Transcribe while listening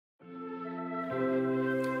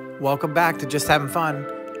Welcome back to Just Having Fun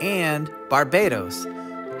and Barbados.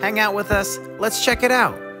 Hang out with us. Let's check it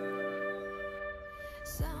out.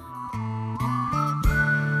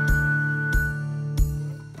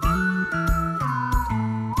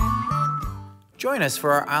 Join us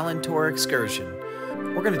for our island tour excursion.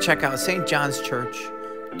 We're going to check out St. John's Church,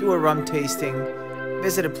 do a rum tasting,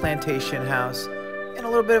 visit a plantation house, and a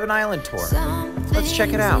little bit of an island tour. Let's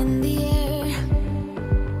check it out.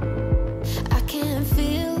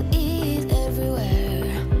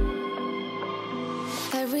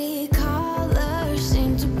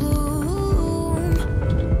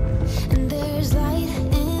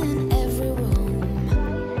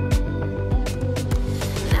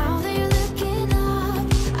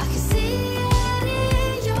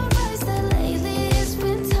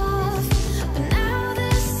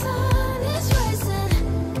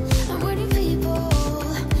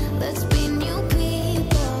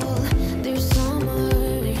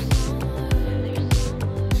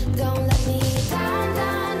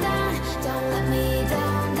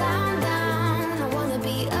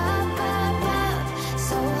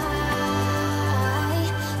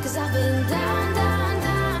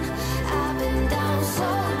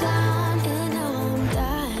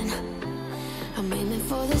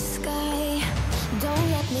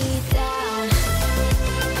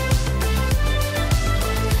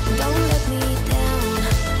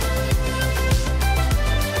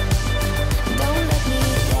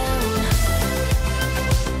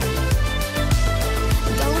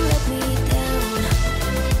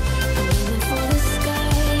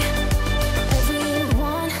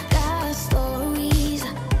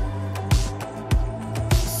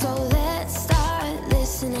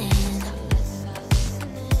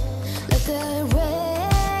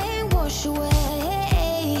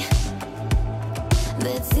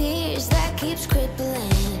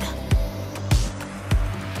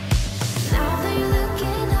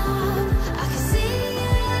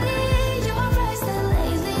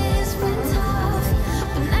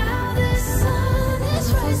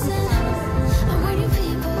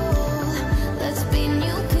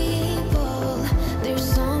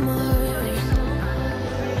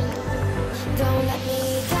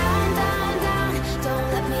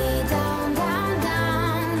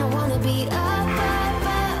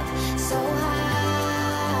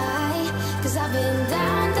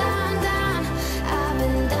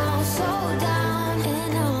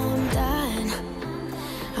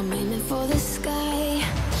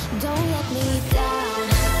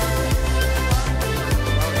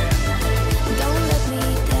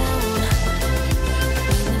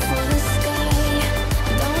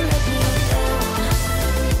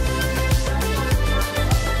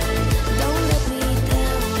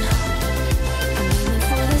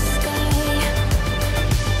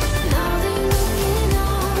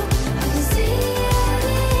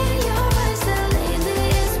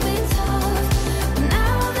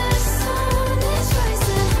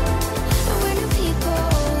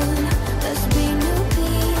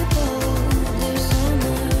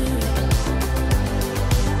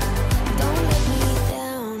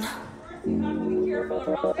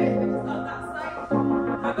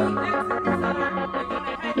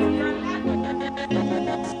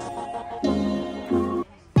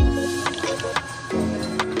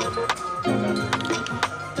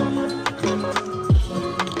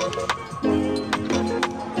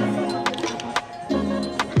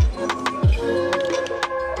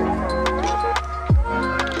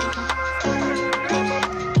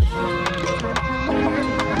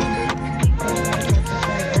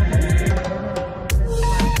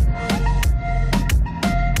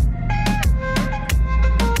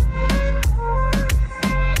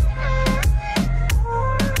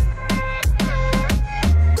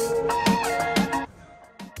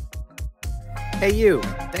 Hey you,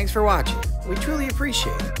 thanks for watching. We truly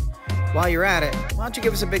appreciate it. While you're at it, why don't you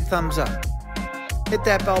give us a big thumbs up? Hit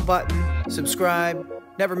that bell button, subscribe,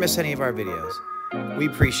 never miss any of our videos. We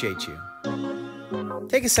appreciate you.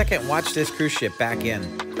 Take a second and watch this cruise ship back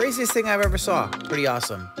in. Craziest thing I've ever saw. Pretty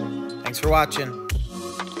awesome. Thanks for watching.